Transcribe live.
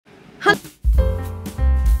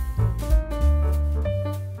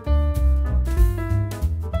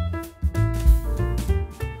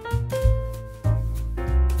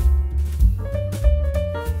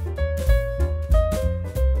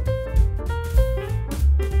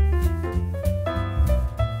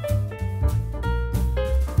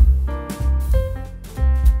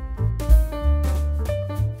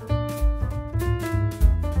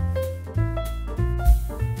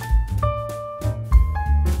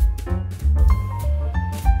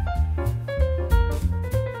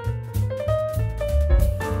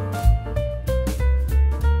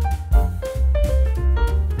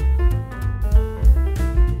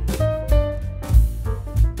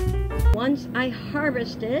Once I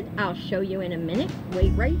harvest it, I'll show you in a minute.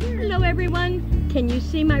 Wait right here. Hello everyone. Can you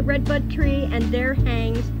see my redbud tree? And there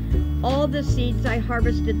hangs all the seeds I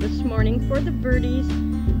harvested this morning for the birdies.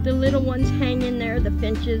 The little ones hang in there, the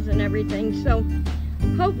finches and everything. So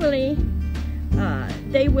hopefully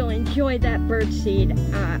they will enjoy that bird seed.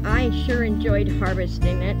 I sure enjoyed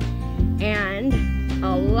harvesting it. And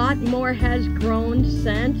a lot more has grown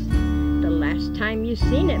since the last time you've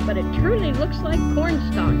seen it, but it truly looks like corn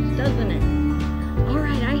stalks, doesn't it?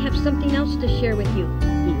 Alright, I have something else to share with you.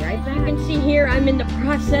 Be right back. You can see here I'm in the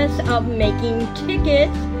process of making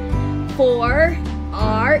tickets for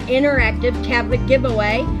our interactive tablet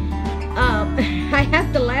giveaway. I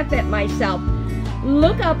have to laugh at myself.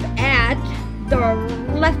 Look up at the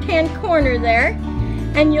left-hand corner there,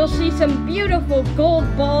 and you'll see some beautiful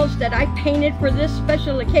gold balls that I painted for this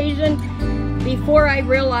special occasion, before I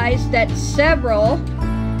realized that several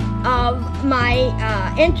of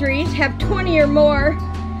my entries have 20 or more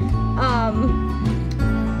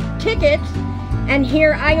tickets, and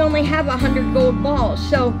here I only have 100 gold balls.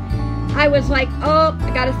 So I was like, oh,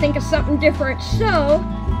 I gotta think of something different. So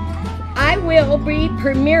I will be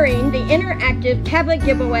premiering the interactive tablet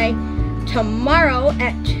giveaway tomorrow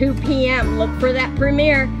at 2 p.m. Look for that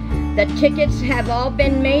premiere. The tickets have all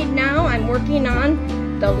been made now. I'm working on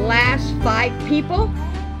the last 5 people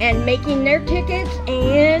and making their tickets,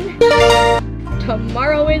 and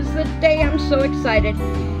tomorrow is the day. I'm so excited.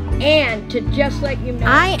 And to just let you know,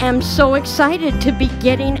 I am so excited to be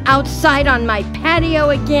getting outside on my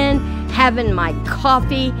patio again, having my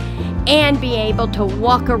coffee, and be able to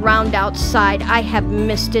walk around outside. I have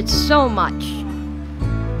missed it so much.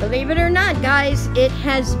 Believe it or not, guys, it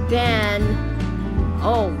has been,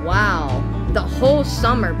 oh wow, the whole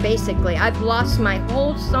summer basically. I've lost my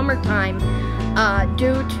whole summertime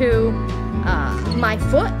due to my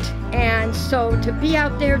foot, and so to be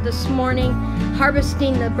out there this morning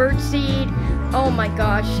harvesting the birdseed, oh my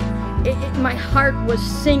gosh, my heart was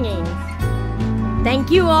singing.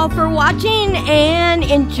 Thank you all for watching and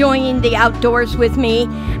enjoying the outdoors with me,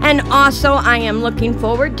 and also I am looking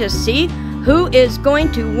forward to see who is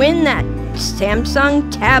going to win that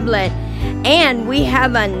Samsung tablet. And we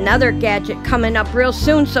have another gadget coming up real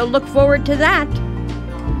soon, so look forward to that.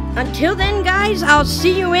 Until then, guys, I'll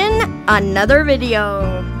see you in another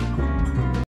video.